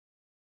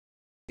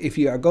If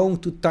you are going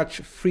to touch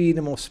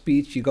freedom of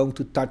speech, you're going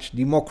to touch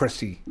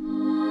democracy.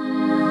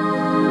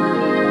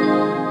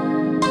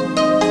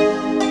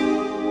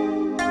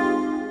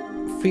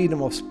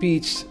 Freedom of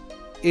speech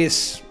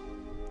is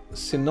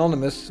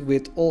synonymous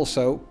with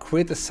also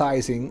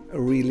criticizing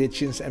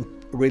religions and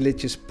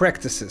religious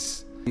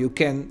practices. You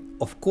can,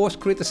 of course,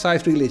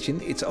 criticize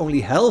religion. It's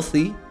only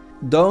healthy.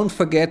 Don't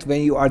forget,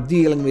 when you are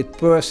dealing with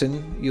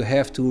person, you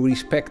have to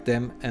respect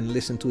them and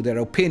listen to their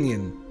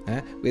opinion,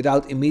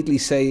 without immediately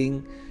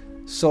saying,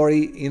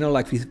 sorry, you know,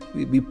 like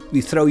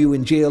we throw you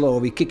in jail or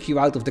we kick you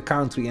out of the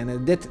country.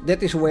 And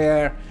that is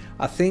where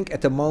I think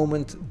at the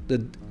moment,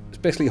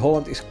 especially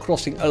Holland is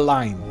crossing a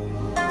line.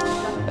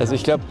 Also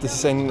ich glaube, das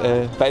ist ein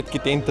weit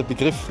gedehnter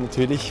Begriff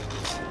natürlich,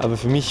 aber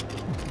für mich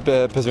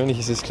persönlich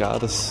ist es klar,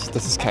 dass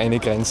es keine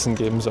Grenzen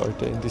geben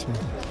sollte in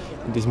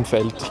diesem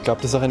Feld. Ich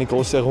glaube, das ist auch eine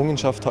große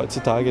Errungenschaft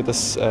heutzutage,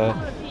 dass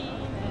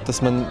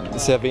man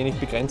sehr wenig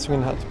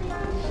Begrenzungen hat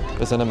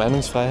bei seiner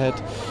Meinungsfreiheit,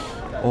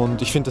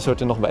 und ich finde, das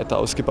sollte noch weiter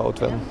ausgebaut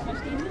werden.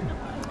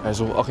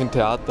 Also auch in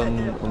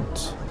Theatern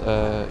und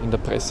in der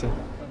Presse.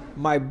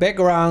 My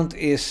background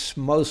is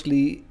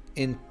mostly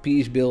in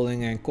peace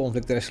building and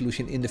conflict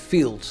resolution in the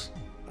field.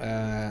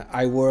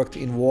 I worked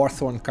in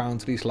war-torn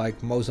countries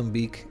like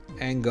Mozambique,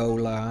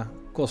 Angola,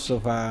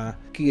 Kosovo,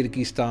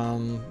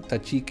 Kyrgyzstan,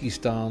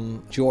 Tajikistan,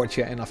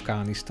 Georgia and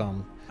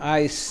Afghanistan.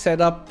 I set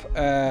up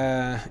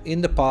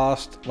in the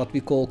past what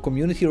we call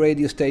community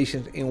radio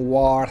stations in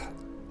war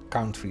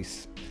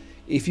countries.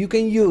 If you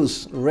can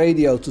use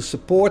radio to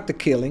support the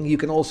killing, you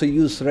can also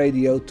use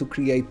radio to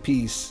create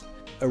peace.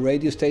 A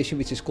radio station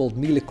which is called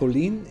Mille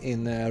Collines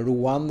in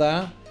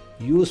Rwanda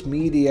used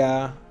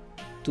media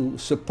to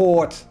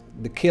support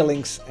the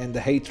killings and the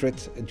hatred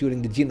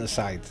during the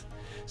genocide.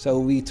 So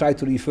we tried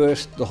to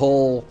reverse the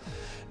whole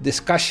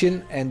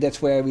discussion, and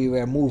that's where we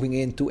were moving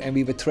into, and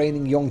we were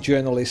training young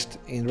journalists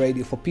in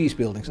radio for peace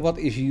building. So what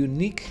is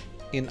unique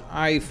in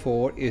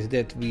IFOR is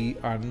that we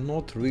are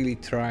not really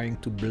trying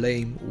to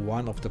blame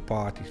one of the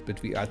parties,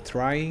 but we are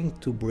trying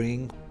to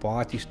bring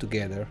parties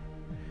together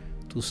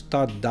to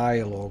start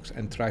dialogues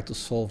and try to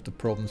solve the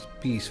problems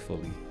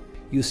peacefully.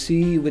 You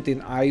see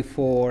within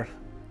IFOR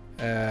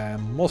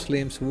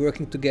Muslims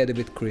working together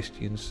with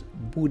Christians,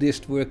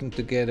 Buddhists working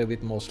together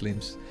with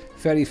Muslims,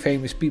 very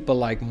famous people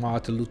like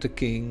Martin Luther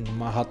King,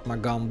 Mahatma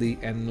Gandhi,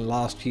 and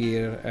last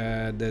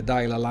year the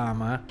Dalai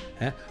Lama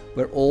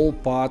were all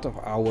part of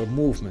our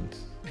movement.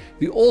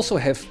 We also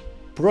have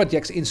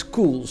projects in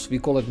schools. We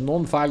call it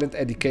non-violent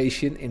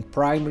education in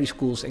primary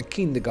schools and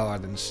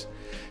kindergartens.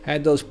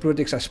 And those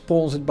projects are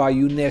sponsored by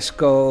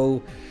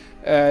UNESCO,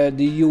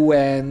 the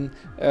UN,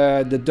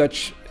 the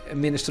Dutch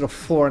Minister of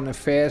Foreign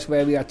Affairs,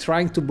 where we are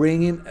trying to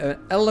bring in an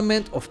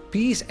element of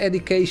peace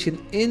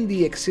education in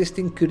the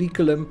existing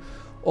curriculum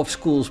of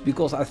schools,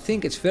 because I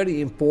think it's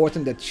very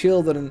important that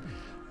children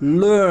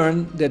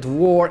learn that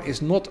war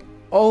is not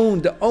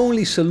the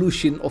only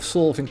solution of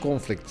solving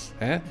conflicts.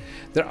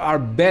 There are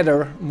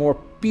better, more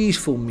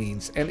peaceful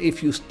means, and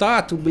if you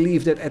start to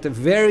believe that at a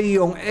very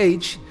young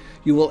age,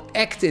 you will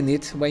act in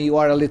it when you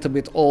are a little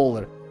bit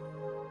older.